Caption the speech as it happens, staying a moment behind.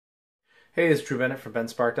Hey, it's Drew Bennett from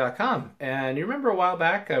BenSpark.com. And you remember a while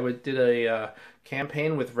back did a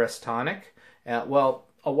campaign with Restonic? Well,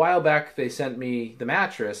 a while back they sent me the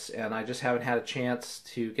mattress, and I just haven't had a chance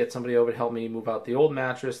to get somebody over to help me move out the old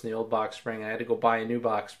mattress and the old box spring. I had to go buy a new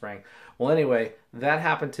box spring. Well, anyway, that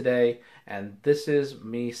happened today, and this is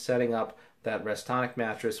me setting up that Restonic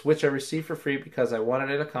mattress, which I received for free because I won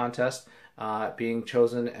it in a contest, being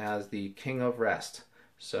chosen as the King of Rest.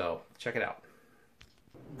 So, check it out.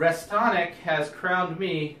 Restonic has crowned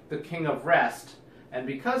me the King of Rest, and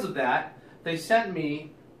because of that, they sent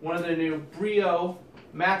me one of their new Brio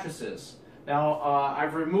mattresses. Now,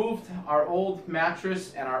 I've removed our old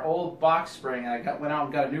mattress and our old box spring, and I went out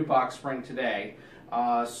and got a new box spring today.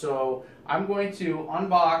 So I'm going to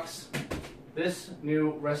unbox this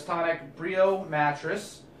new Restonic Brio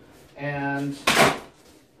mattress and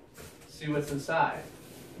see what's inside.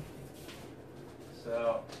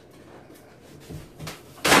 So.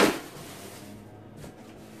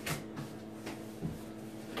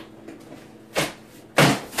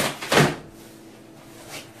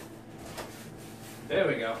 There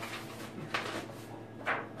we go.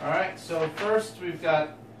 Alright, so first we've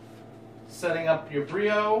got setting up your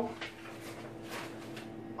Brio.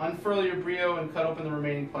 Unfurl your Brio and cut open the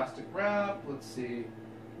remaining plastic wrap. Let's see.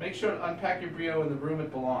 Make sure to unpack your Brio in the room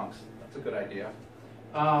it belongs. That's a good idea.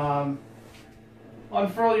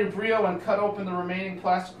 Unfurl your Brio and cut open the remaining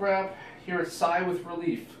plastic wrap. Hear a sigh with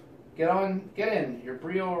relief. Get in. Your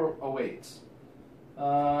Brio awaits.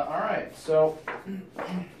 Alright, so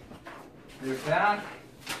there's that.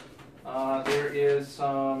 There is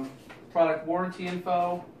some product warranty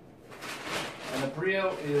info, and the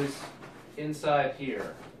Brio is inside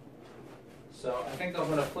here. So I think I'm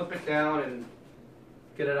going to flip it down and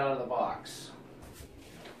get it out of the box.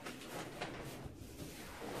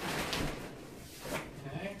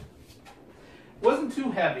 Okay. It wasn't too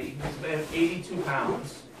heavy. It's about 82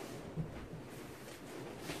 pounds.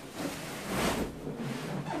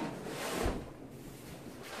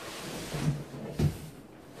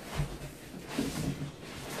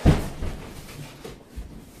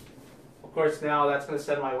 Of course, now that's going to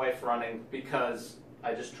send my wife running because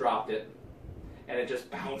I just dropped it and it just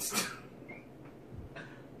bounced.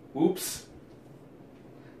 Oops.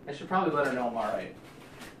 I should probably let her know I'm alright.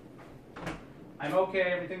 I'm okay,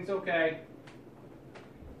 everything's okay.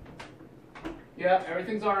 Yeah,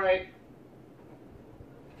 everything's alright.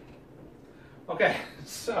 Okay,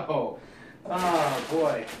 so, oh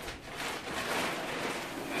boy.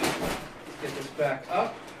 Let's get this back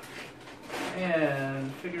up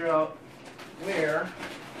and figure out where.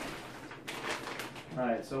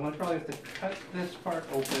 Alright, so I'm going to probably have to cut this part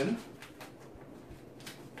open.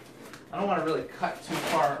 I don't want to really cut too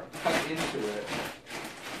far, cut into it.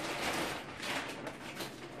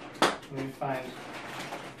 Let me find,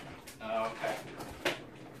 okay.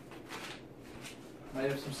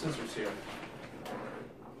 Might have some scissors here.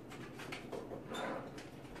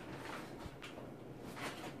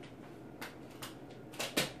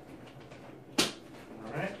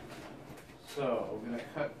 Alright. So, we're going to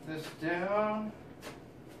cut this down.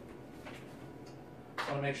 I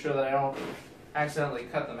want to make sure that I don't accidentally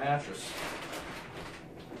cut the mattress.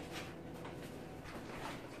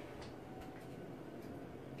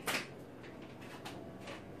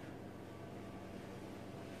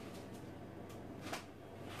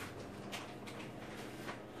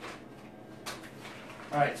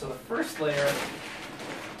 Alright, so the first layer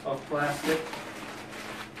of plastic,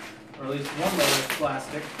 or at least one layer of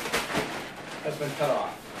plastic, has been cut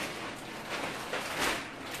off.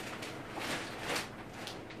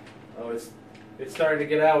 Oh, it's starting to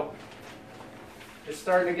get out. It's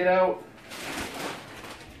starting to get out.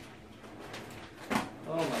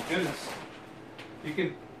 Oh my goodness.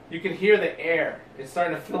 You can hear the air. It's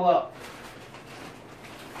starting to fill up.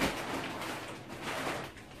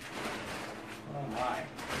 Oh my.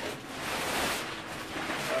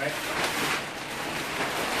 Alright.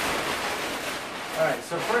 Alright,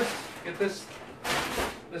 so first get this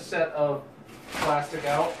set of plastic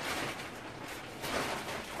out.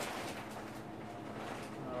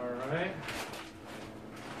 Alright.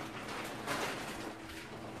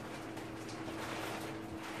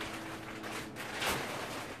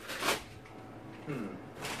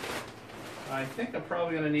 I think I'm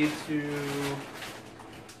probably going to need to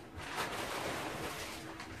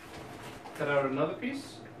cut out another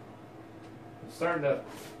piece. It's starting to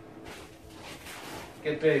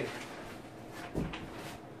get big.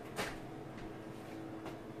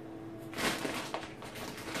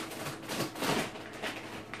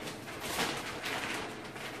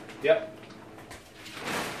 Yep.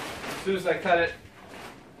 As soon as I cut it,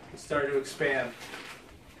 it started to expand.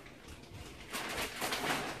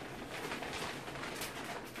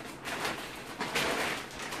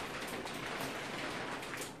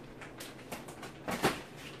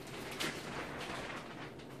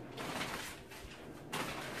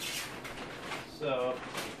 So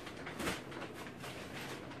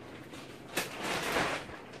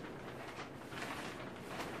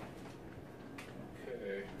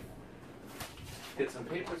okay, get some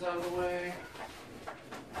papers out of the way,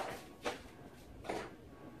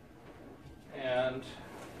 and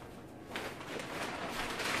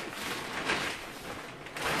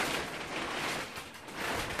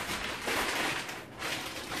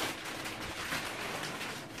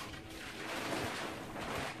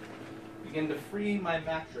begin to free my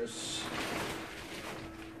mattress.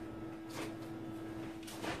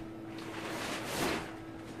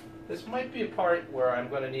 This might be a part where I'm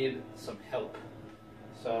going to need some help.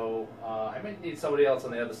 So I might need somebody else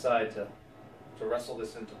on the other side to wrestle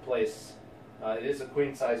this into place. It is a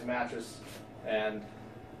queen size mattress, and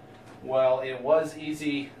while it was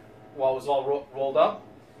easy while it was all rolled up,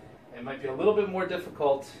 it might be a little bit more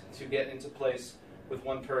difficult to get into place with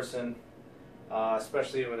one person,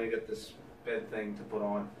 especially when I get this bed thing to put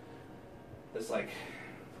on. This, like,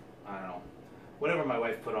 I don't know, whatever my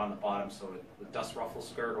wife put on the bottom, so the dust ruffle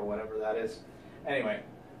skirt or whatever that is. Anyway,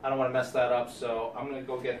 I don't want to mess that up, so I'm going to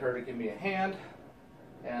go get her to give me a hand,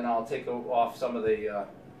 and I'll take off some of the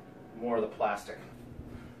more of the plastic.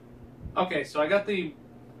 Okay, so I got the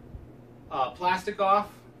plastic off,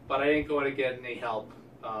 but I ain't going to get any help.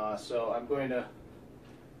 So I'm going to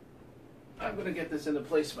get this into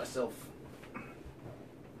place myself.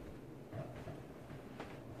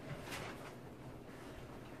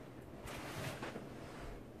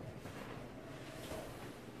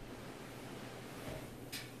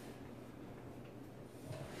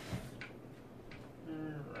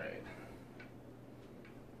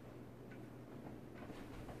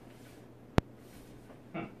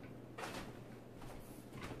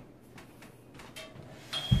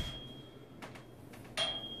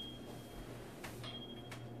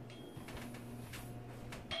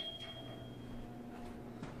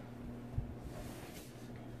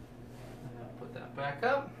 Back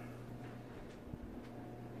up.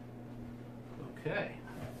 Okay.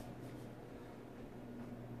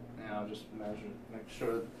 Now just measure, make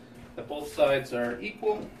sure that both sides are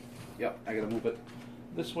equal. Yep, I gotta move it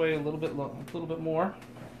this way a little bit more.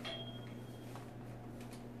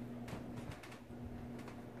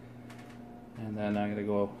 And then I'm gonna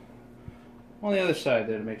go on the other side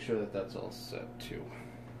there to make sure that that's all set too.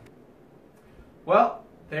 Well,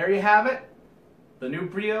 there you have it. The new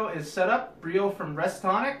Brio is set up. Brio from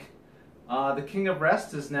Restonic. The king of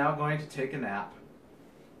rest is now going to take a nap.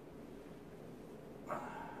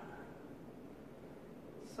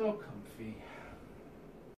 So comfy.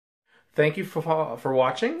 Thank you for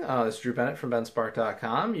watching. This is Drew Bennett from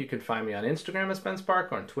benspark.com. You can find me on Instagram as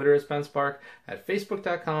benspark, on Twitter as benspark, at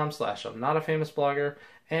facebook.com/I'mNotAFamousBlogger,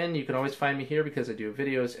 and you can always find me here because I do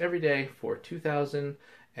videos every day for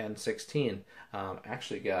 2016. I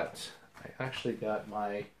actually got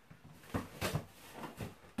my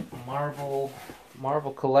Marvel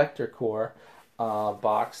Collector Core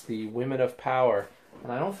box, the Women of Power.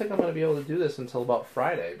 And I don't think I'm going to be able to do this until about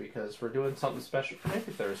Friday because we're doing something special,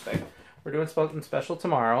 maybe Thursday. We're doing something special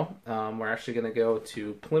tomorrow. We're actually going to go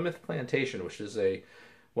to Plymouth Plantation, which is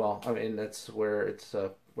that's where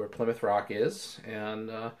where Plymouth Rock is. And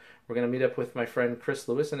we're going to meet up with my friend Chris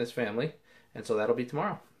Lewis and his family. And so that'll be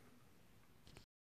tomorrow.